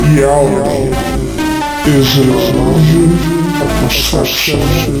Reality is an illusion of perception,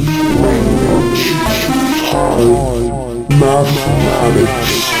 language, time,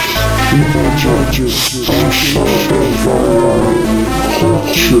 mathematics, images, social environment,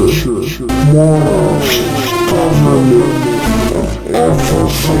 culture, morals, government,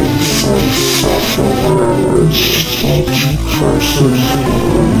 everything from self-awareness. Each person's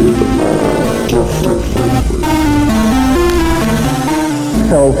learning differently.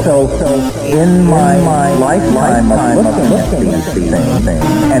 So, in my lifetime of looking at these things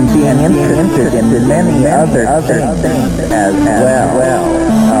and being interested in many other things as well,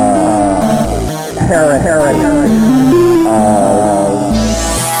 heritage,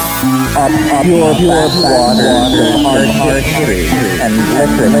 obscure backwaters of art history and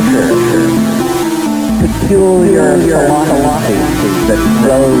literature, peculiar philosophy that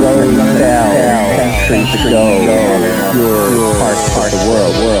rose down centuries ago in obscure parts of the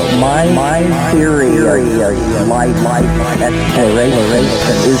world. My theory of life exploration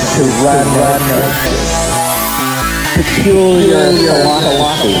is to run peculiar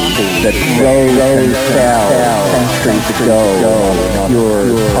philosophy that rose down centuries ago in obscure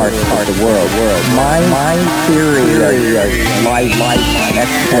parts of the world. My theory of life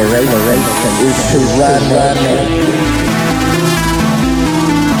exploration is to run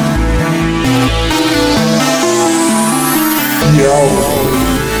Reality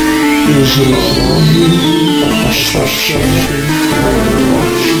is an illusion of perception,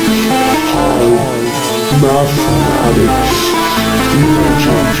 language, time, mathematics,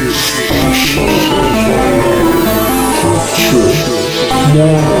 images, social environment, culture,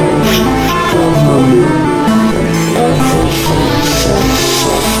 morals, government, everything from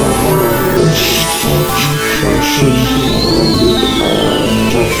self-awareness. Each person's learning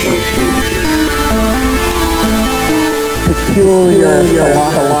differently. Peculiar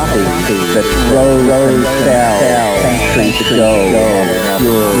philosophy that rose down centuries ago in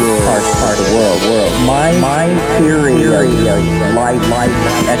obscure parts of the world. My theory of life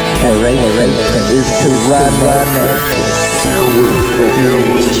exploration is to run There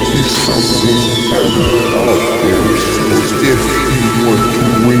was to be something better out there. If you were to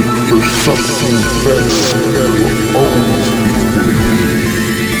wait for something better, there will always be waiting.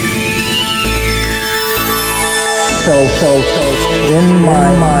 So, in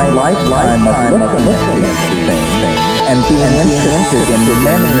my lifetime of looking at these things and being interested in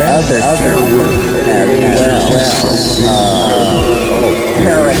many other things as well,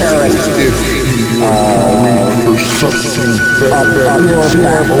 heritage, obscure backwaters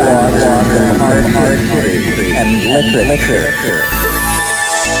of art history and literature.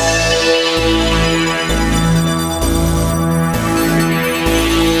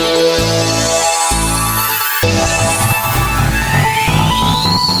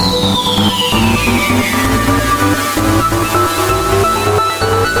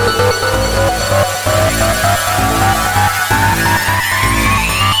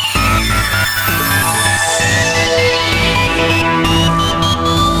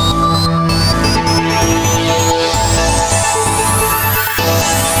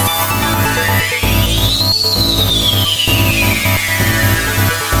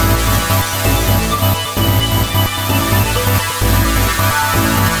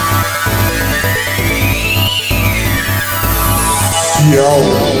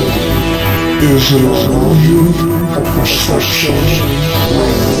 Reality is an illusion of perception,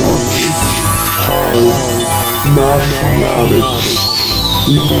 language, time, mathematics,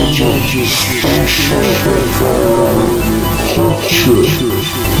 images, social environment, culture,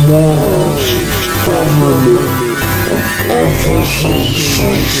 morals, government, everything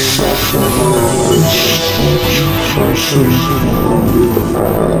from self-awareness. Each person's learning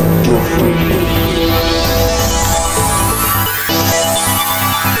differently.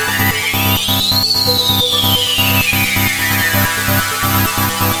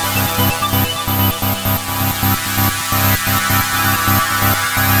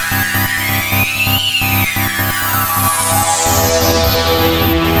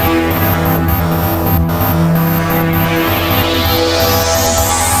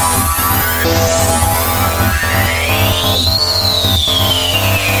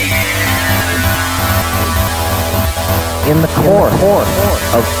 In the core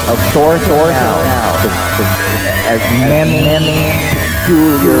of source now, as many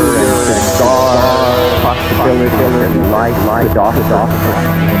peculiar and bizarre possibilities in life could offer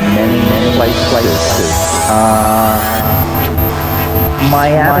in many places. My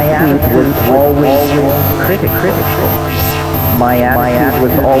attitude was always critical. My attitude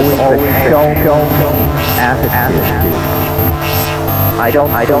was always a show attitude. I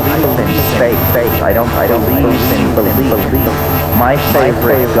don't believe in faith. I don't believe in belief. My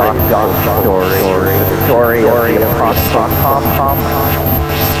favorite gospel story is the story of the Apostle Tom.